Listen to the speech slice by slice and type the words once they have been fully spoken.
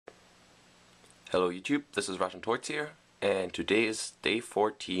Hello YouTube, this is Russian Toits here, and today is day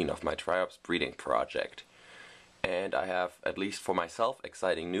 14 of my Triops breeding project. And I have, at least for myself,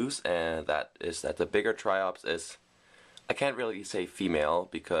 exciting news, and that is that the bigger Triops is, I can't really say female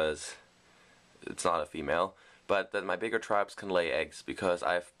because it's not a female, but that my bigger Triops can lay eggs, because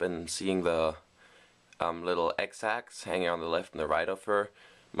I've been seeing the little egg sacs hanging on the left and the right of her.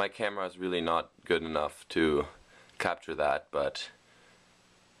 My camera is really not good enough to capture that, but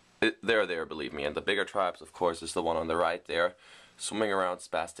they're there, believe me. And the bigger Triops, of course, is the one on the right there, swimming around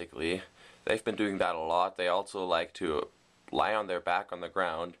spastically. They've been doing that a lot. They also like to lie on their back on the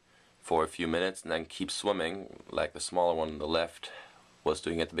ground for a few minutes and then keep swimming, like the smaller one on the left was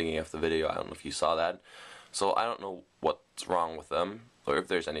doing at the beginning of the video. I don't know if you saw that. So I don't know what's wrong with them, or if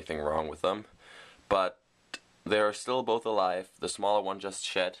there's anything wrong with them, but they're still both alive. The smaller one just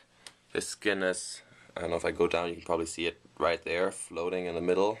shed. His skin is, I don't know, if I go down you can probably see it right there, floating in the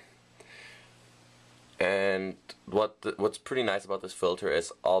middle. And what's pretty nice about this filter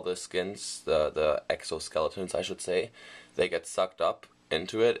is all the skins, the exoskeletons I should say, they get sucked up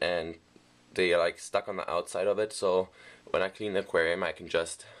into it and they are like stuck on the outside of it, so when I clean the aquarium I can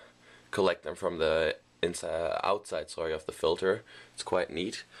just collect them from the outside of the filter. It's quite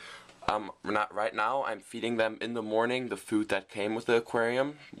neat. Right now I'm feeding them in the morning the food that came with the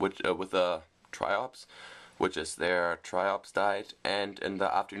aquarium, with the Triops, which is their Triops diet, and in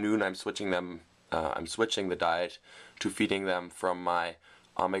the afternoon I'm switching the diet to feeding them from my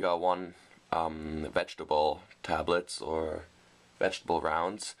omega-1 vegetable tablets, or vegetable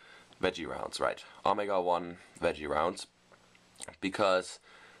rounds, veggie rounds, right, omega-1 veggie rounds, because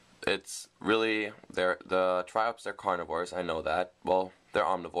it's really, the Triops, they're carnivores, I know that. Well, they're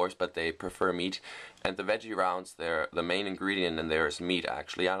omnivores, but they prefer meat, and the veggie rounds, the main ingredient in there is meat,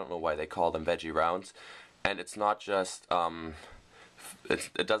 actually. I don't know why they call them veggie rounds, and it's not just,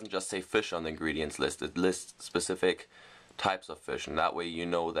 it doesn't just say fish on the ingredients list, it lists specific types of fish, and that way you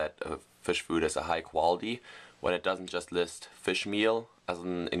know that fish food is a high quality, when it doesn't just list fish meal as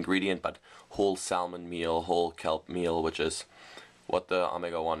an ingredient, but whole salmon meal, whole kelp meal, which is what the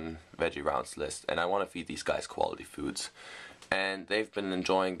omega-1 veggie rounds list. And I want to feed these guys quality foods, and they've been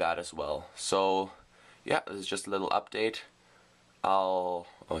enjoying that as well. So yeah, this is just a little update. Oh,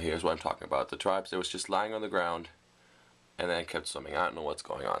 here's what I'm talking about. The Triops, they was just lying on the ground and then kept swimming. I don't know what's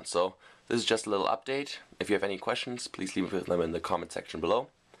going on. So this is just a little update. If you have any questions, please leave them in the comment section below.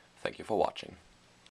 Thank you for watching.